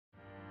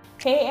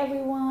Hey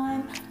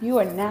everyone, you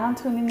are now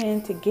tuning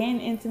in to Getting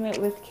Intimate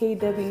with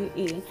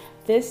KWE.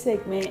 This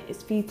segment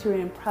is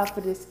featuring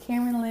prophetess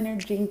Karen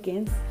Leonard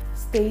Jenkins.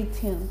 Stay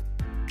tuned.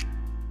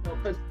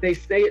 Because they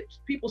say it,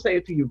 people say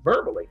it to you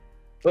verbally,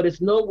 but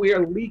it's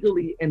nowhere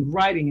legally in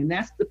writing. And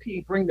that's the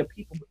bring the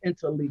people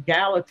into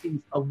legalities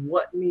of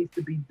what needs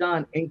to be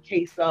done in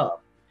case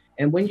of.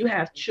 And when you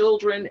have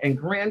children and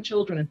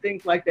grandchildren and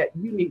things like that,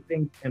 you need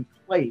things in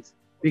place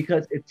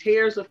because it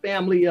tears a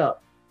family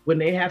up when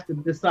they have to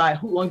decide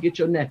who gonna get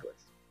your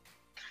necklace.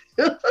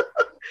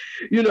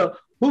 you know,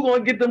 who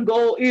gonna get them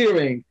gold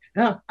earrings?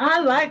 I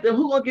like them.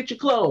 Who gonna get your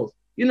clothes?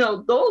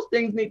 Those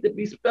things need to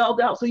be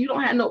spelled out so you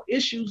don't have no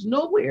issues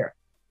nowhere.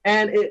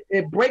 And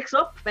it breaks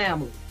up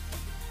families.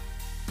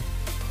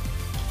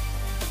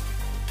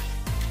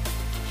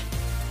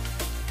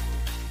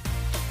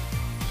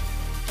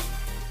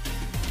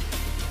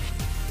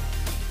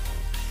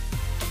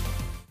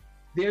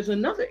 There's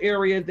another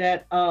area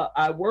that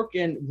I work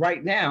in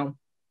right now,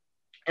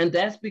 and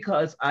that's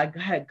because I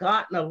had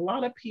gotten a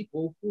lot of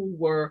people who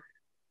were,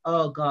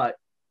 oh God,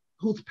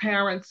 whose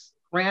parents,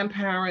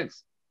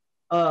 grandparents,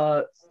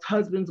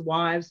 husbands,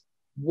 wives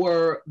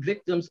were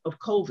victims of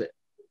COVID.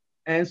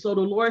 And so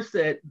the Lord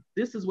said,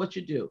 this is what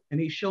you do. And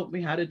he showed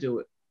me how to do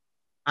it.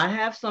 I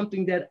have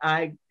something that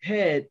I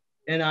had,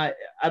 and I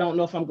don't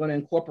know if I'm going to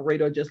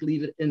incorporate or just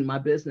leave it in my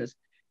business.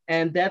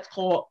 And that's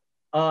called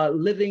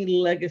living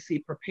legacy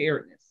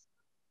preparedness,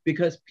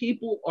 because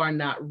people are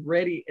not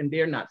ready and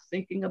they're not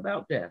thinking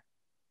about death.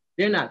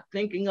 They're not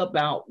thinking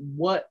about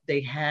what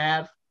they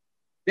have.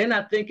 They're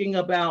not thinking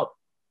about,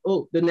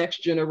 the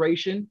next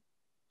generation.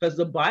 Because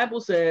the Bible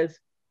says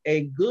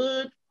a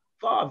good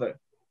father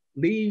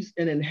leaves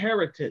an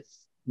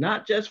inheritance,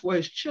 not just for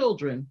his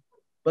children,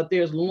 but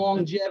there's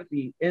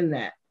longevity in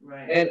that.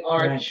 Right. And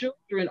our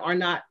children are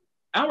not,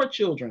 our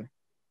children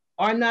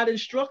are not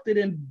instructed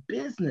in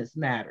business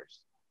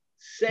matters,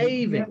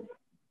 saving,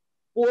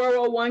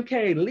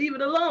 401k, leave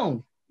it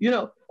alone,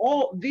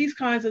 all these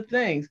kinds of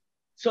things.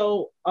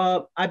 So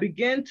I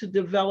began to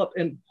develop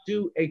and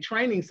do a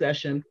training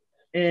session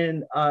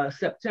in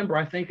September.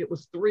 I think it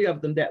was 3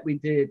 of them that we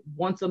did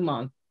once a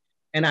month.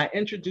 And I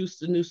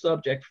introduced a new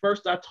subject.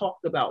 First, I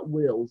talked about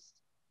wills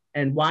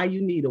and why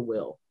you need a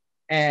will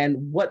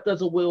and what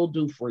does a will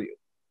do for you?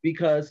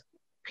 Because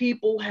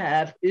people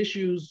have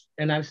issues,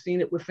 and I've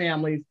seen it with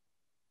families.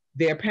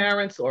 Their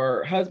parents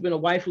or husband or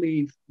wife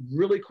leave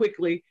really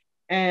quickly,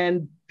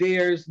 and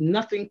there's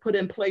nothing put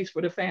in place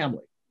for the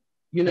family.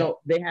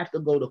 They have to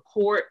go to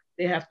court.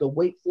 They have to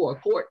wait for a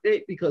court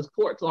date because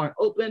courts aren't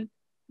open.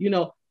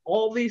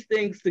 All these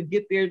things to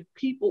get their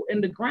people in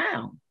the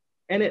ground,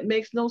 and it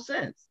makes no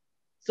sense.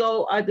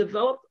 So I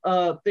developed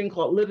a thing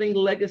called Living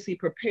Legacy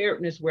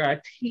Preparedness, where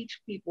I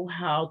teach people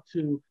how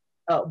to,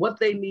 what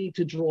they need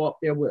to draw up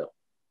their will,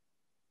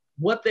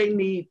 what they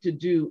need to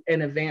do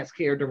an advanced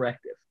care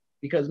directive.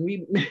 Because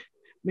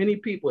many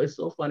people, it's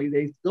so funny,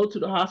 they go to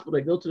the hospital,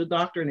 they go to the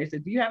doctor, and they say,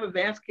 do you have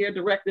advanced care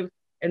directive?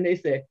 And they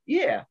say,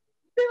 yeah.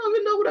 They don't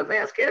even know what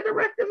advanced care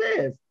directive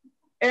is.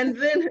 And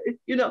then,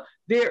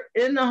 they're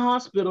in the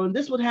hospital, and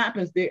this is what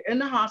happens. They're in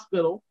the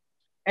hospital,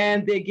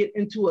 and they get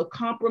into a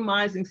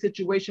compromising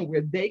situation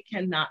where they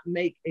cannot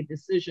make a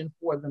decision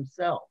for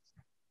themselves.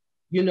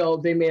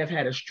 They may have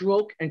had a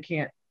stroke and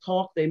can't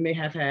talk. They may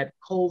have had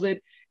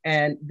COVID,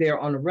 and they're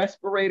on a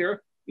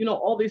respirator,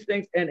 all these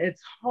things. And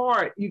it's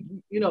hard,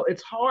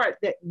 it's hard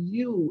that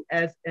you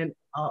as an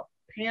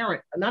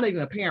parent, not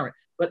even a parent,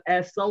 but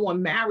as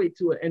someone married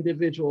to an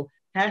individual,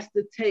 has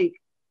to take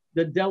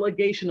the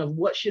delegation of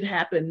what should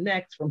happen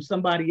next from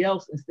somebody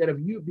else instead of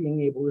you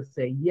being able to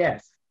say,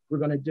 yes, we're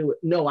going to do it.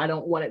 No, I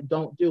don't want it.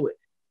 Don't do it.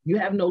 You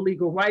have no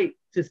legal right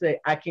to say,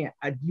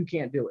 you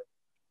can't do it.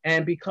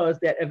 And because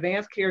that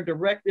advanced care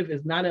directive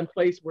is not in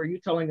place where you're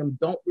telling them,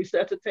 don't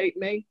resuscitate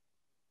me,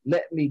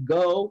 let me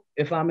go.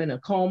 If I'm in a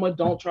coma,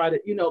 don't try to,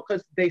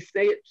 because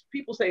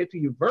people say it to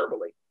you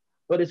verbally,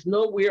 but it's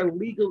nowhere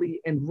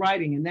legally in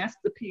writing. And that's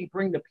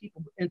bring the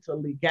people into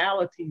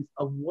legalities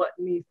of what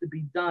needs to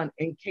be done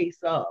in case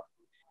of.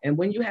 And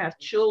when you have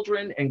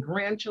children and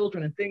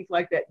grandchildren and things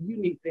like that, you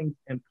need things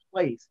in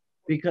place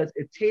because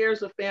it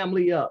tears a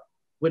family up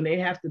when they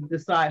have to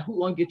decide who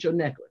gonna get your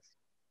necklace.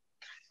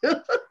 Who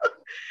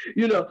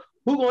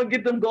gonna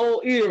get them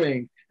gold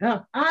earrings?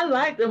 I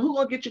like them. Who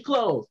gonna get your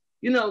clothes?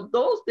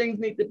 Those things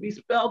need to be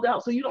spelled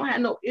out so you don't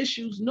have no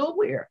issues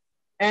nowhere.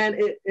 And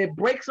it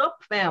breaks up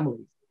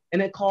families.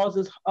 And it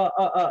causes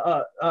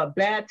a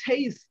bad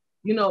taste,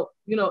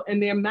 in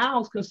their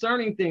mouths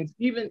concerning things.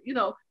 Even,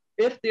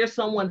 if there's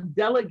someone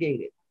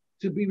delegated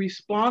to be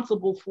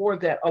responsible for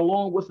that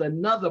along with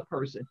another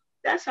person,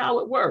 that's how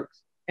it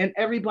works. And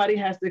everybody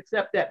has to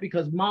accept that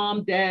because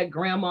mom, dad,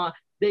 grandma,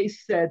 they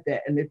said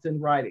that, and it's in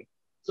writing.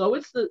 So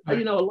it's a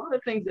lot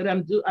of things that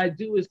I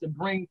do is to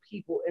bring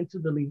people into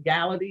the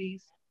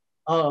legalities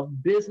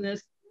of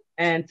business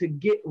and to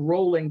get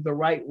rolling the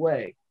right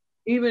way.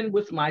 Even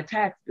with my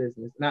tax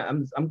business, now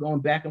I'm going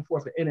back and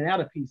forth in and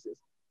out of pieces,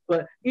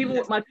 but even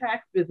with my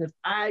tax business,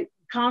 I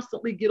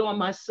constantly get on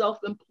my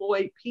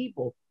self-employed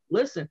people.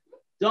 Listen,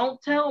 Don't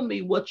tell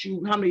me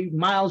how many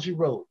miles you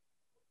rode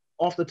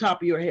off the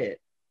top of your head.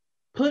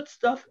 Put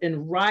stuff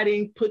in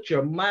writing, put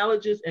your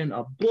mileages in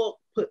a book,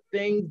 put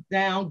things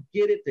down,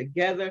 get it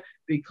together,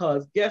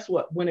 because guess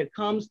what? When it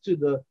comes to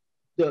the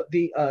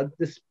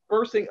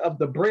dispersing of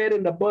the bread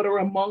and the butter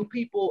among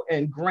people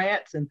and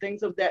grants and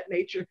things of that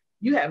nature,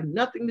 you have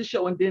nothing to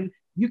show. And then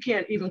you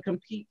can't even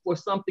compete for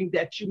something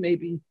that you may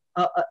be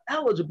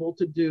eligible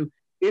to do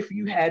if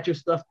you had your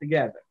stuff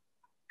together.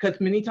 Because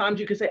many times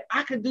you can say,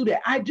 I could do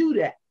that. I do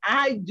that.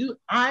 I do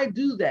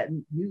that.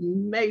 You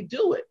may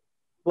do it,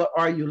 but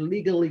are you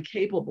legally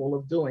capable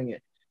of doing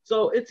it?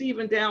 So it's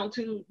even down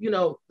to,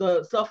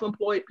 the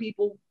self-employed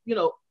people,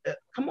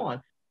 come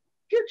on,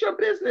 get your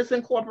business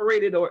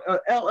incorporated or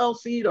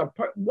LLC or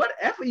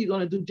whatever you're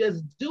going to do,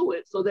 just do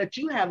it so that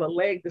you have a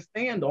leg to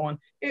stand on.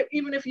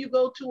 Even if you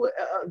go to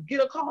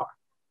get a car,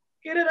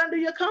 get it under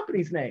your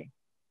company's name.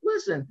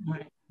 Listen,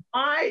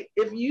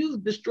 if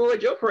you've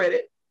destroyed your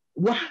credit,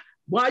 why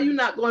are you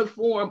not going to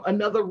form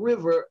another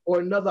river or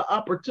another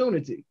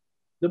opportunity?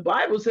 The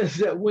Bible says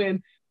that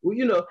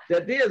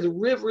that there's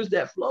rivers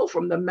that flow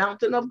from the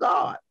mountain of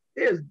God.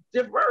 There's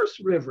diverse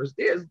rivers.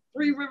 There's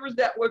 3 rivers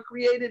that were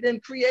created in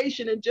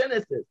creation in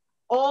Genesis.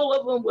 All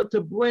of them were to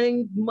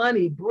bring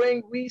money,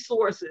 bring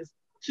resources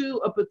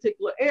to a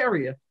particular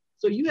area.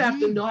 So you have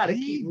to know how to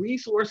keep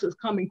resources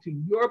coming to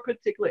your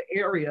particular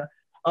area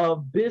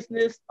of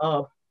business,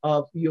 of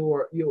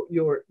your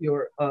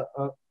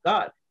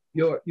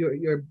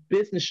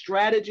business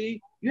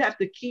strategy. You have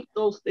to keep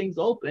those things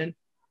open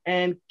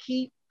and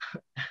keep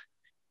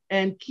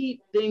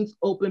things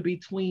open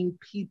between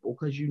people,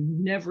 because you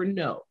never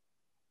know.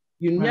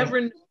 You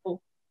never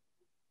know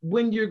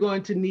when you're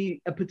going to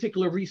need a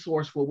particular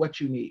resource for what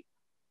you need.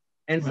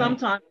 And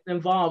sometimes it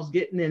involves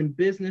getting in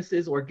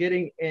businesses or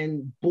getting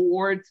in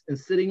boards and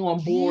sitting on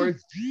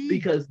boards,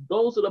 because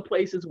those are the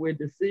places where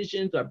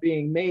decisions are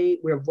being made,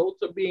 where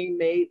votes are being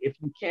made, if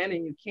you can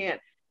and you can't.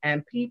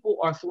 And people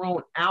are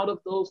thrown out of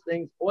those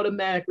things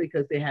automatically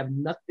because they have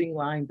nothing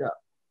lined up.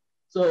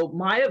 So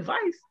my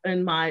advice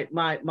and my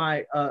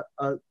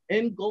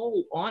end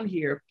goal on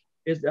here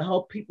is to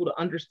help people to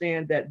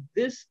understand that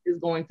this is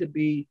going to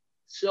be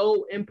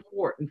so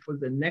important for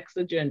the next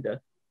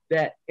agenda,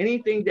 that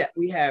anything that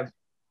we have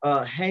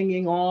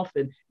hanging off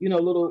and,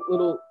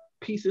 little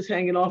pieces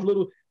hanging off,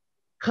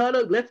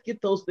 let's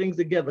get those things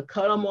together,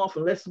 cut them off,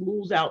 and let's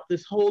smooth out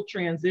this whole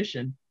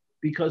transition,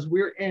 because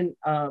we're in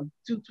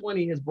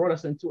 220 has brought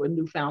us into a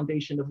new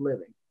foundation of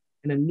living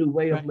and a new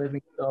way of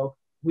living. So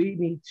we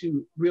need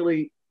to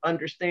really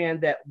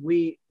understand that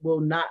we will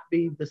not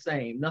be the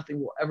same. Nothing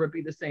will ever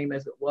be the same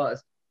as it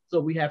was. So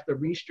we have to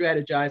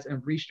re-strategize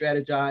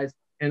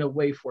in a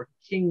way for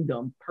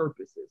kingdom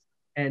purposes,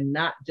 and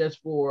not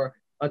just for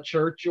a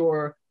church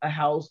or a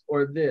house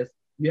or this.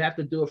 You have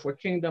to do it for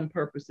kingdom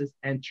purposes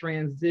and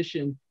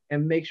transition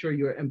and make sure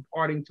you're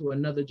imparting to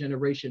another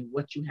generation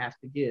what you have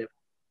to give.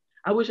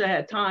 I wish I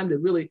had time to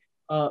really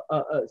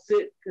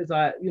sit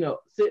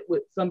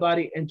with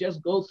somebody and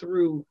just go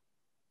through,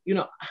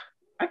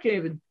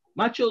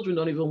 my children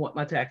don't even want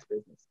my tax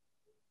business.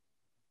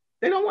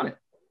 They don't want it.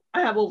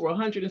 I have over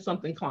 100 and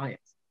something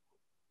clients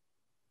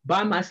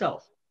by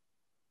myself.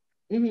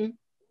 They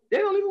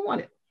don't even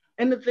want it.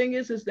 And the thing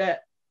is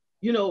that,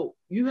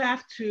 you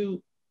have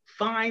to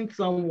find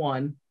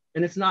someone,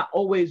 and it's not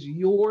always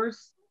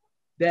yours,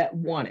 that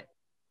want it.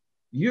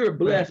 You're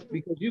blessed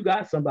because you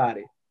got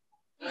somebody.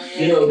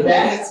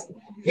 That's,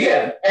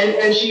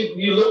 and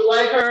you look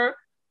like her,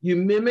 you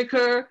mimic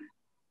her,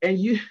 and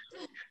you.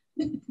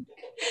 We've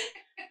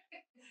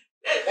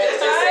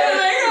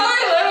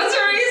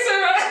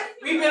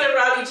been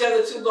around each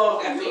other too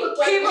long, I think.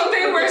 People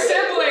think we're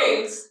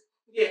siblings.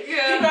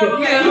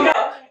 Yeah.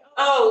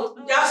 Oh,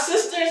 y'all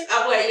sisters?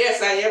 I'm like,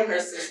 yes, I am her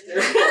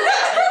sister.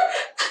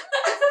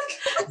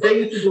 They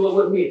used to do it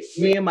with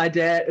me and my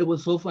dad. It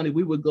was so funny.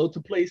 We would go to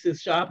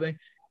places shopping,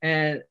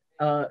 and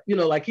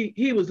like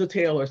he was a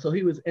tailor, so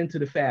he was into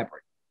the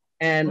fabric.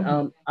 And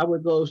I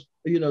would go, to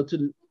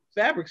the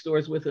fabric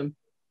stores with him,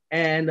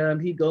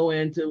 and he'd go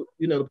into,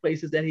 the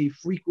places that he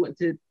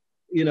frequented,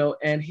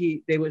 and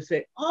they would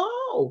say,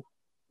 "Oh,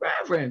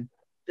 Reverend,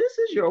 this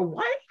is your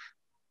wife?"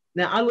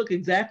 Now I look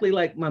exactly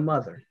like my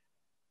mother.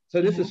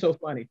 So this is so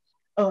funny.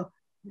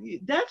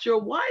 That's your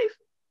wife?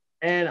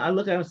 And I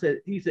look at him and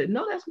said, he said,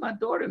 "No, that's my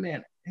daughter,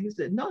 man." And he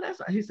said, "No, that's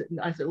not." He said,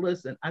 I said,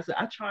 "Listen," I said,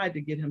 "I tried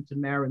to get him to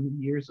marry me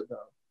years ago."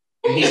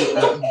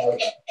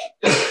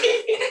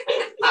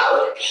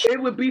 It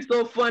would be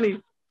so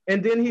funny.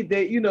 And then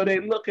they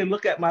look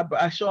at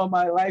I show him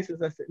my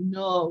license. I said,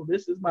 "No,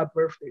 this is my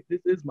birthday.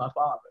 This is my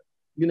father."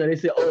 They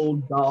say,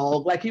 "Old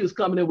dog," like he was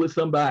coming in with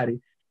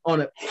somebody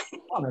on a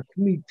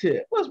sneak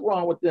tip. What's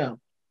wrong with them?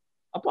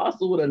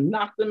 Apostle would have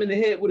knocked them in the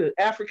head with an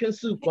African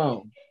soup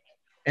bone,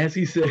 as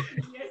he said.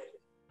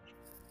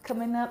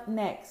 Coming up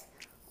next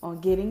on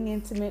Getting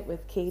Intimate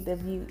with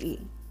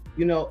KWE.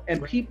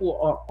 And people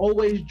are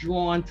always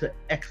drawn to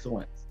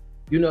excellence.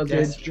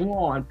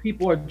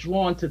 People are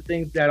drawn to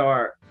things that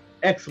are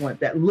excellent,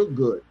 that look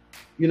good.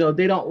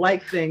 They don't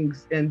like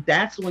things. And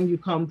that's when you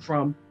come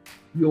from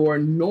your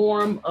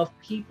norm of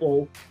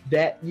people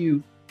that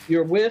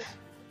you're with,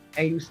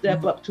 and you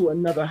step up to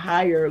another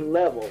higher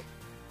level,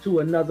 to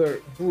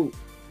another group,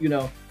 you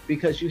know,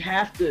 because you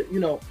have to, you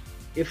know,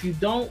 if you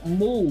don't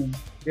move,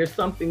 there's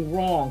something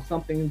wrong,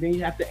 then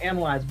you have to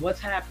analyze what's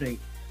happening.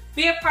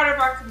 Be a part of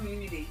our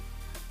community.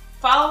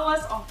 Follow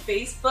us on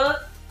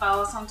Facebook,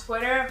 follow us on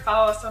Twitter,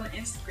 follow us on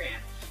Instagram.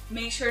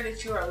 Make sure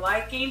that you are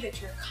liking,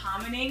 that you're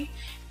commenting,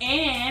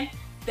 and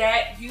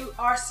that you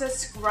are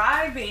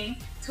subscribing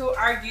to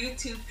our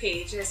YouTube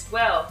page as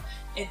well.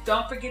 And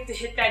don't forget to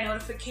hit that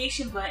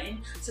notification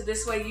button so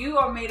this way you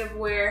are made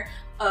aware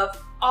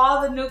of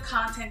all the new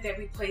content that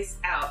we place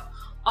out.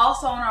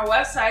 Also on our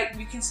website,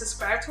 you can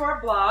subscribe to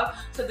our blog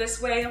so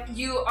this way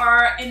you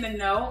are in the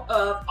know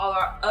of all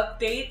our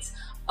updates,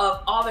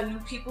 of all the new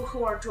people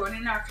who are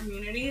joining our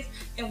communities,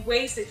 and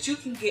ways that you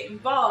can get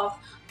involved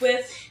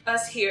with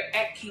us here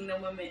at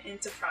Kingdom Women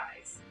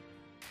Enterprise.